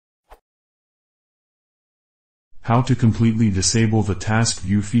How to completely disable the task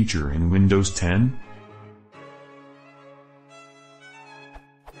view feature in Windows 10?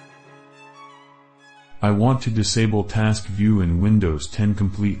 I want to disable task view in Windows 10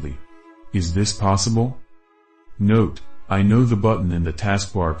 completely. Is this possible? Note, I know the button in the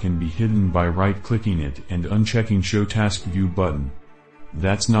taskbar can be hidden by right-clicking it and unchecking Show Task View button.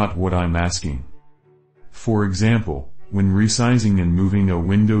 That's not what I'm asking. For example, when resizing and moving a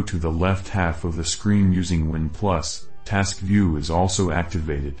window to the left half of the screen using Win+, Task View is also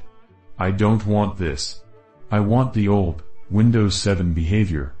activated. I don't want this. I want the old, Windows 7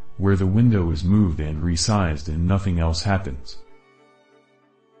 behavior, where the window is moved and resized and nothing else happens.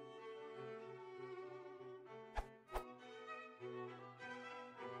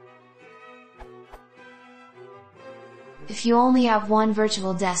 If you only have one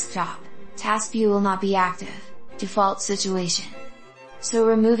virtual desktop, Task View will not be active, default situation. So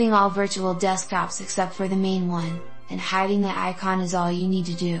removing all virtual desktops except for the main one, and hiding the icon is all you need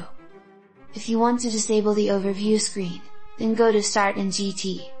to do. If you want to disable the overview screen, then go to Start in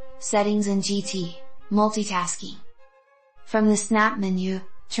GT, Settings in GT, Multitasking. From the Snap menu,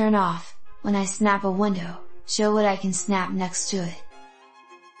 turn off, when I snap a window, show what I can snap next to it.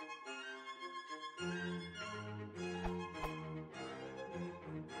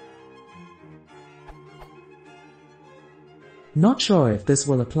 Not sure if this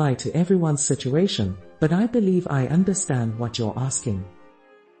will apply to everyone's situation, but I believe I understand what you're asking.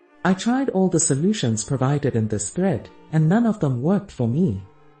 I tried all the solutions provided in this thread, and none of them worked for me.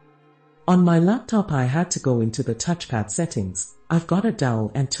 On my laptop I had to go into the touchpad settings. I've got a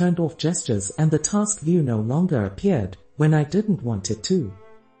dowel and turned off gestures and the task view no longer appeared when I didn't want it to.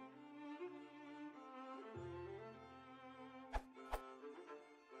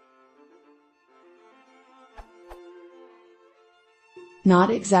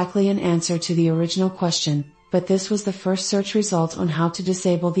 Not exactly an answer to the original question, but this was the first search result on how to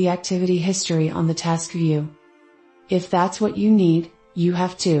disable the activity history on the task view. If that's what you need, you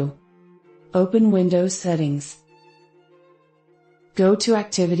have to open Windows Settings. Go to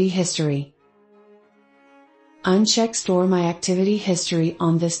Activity History. Uncheck Store My Activity History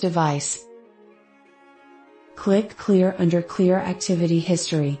on this device. Click Clear under Clear Activity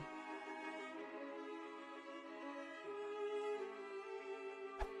History.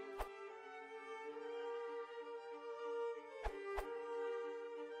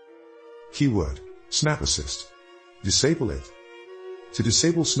 Keyword, Snap Assist. Disable it. To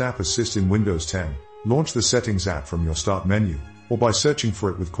disable Snap Assist in Windows 10, launch the Settings app from your Start menu, or by searching for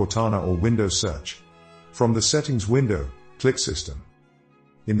it with Cortana or Windows Search. From the Settings window, click System.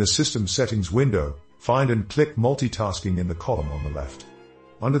 In the System Settings window, find and click Multitasking in the column on the left.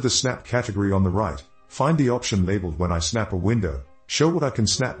 Under the Snap category on the right, find the option labeled When I Snap a Window, show what I can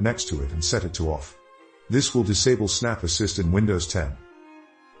snap next to it and set it to off. This will disable Snap Assist in Windows 10.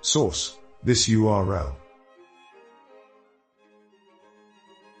 Source, this URL.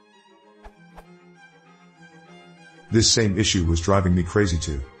 This same issue was driving me crazy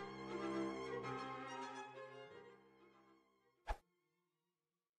too.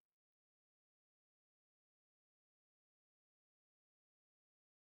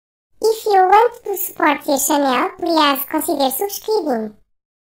 If you want to support your channel, please consider subscribing.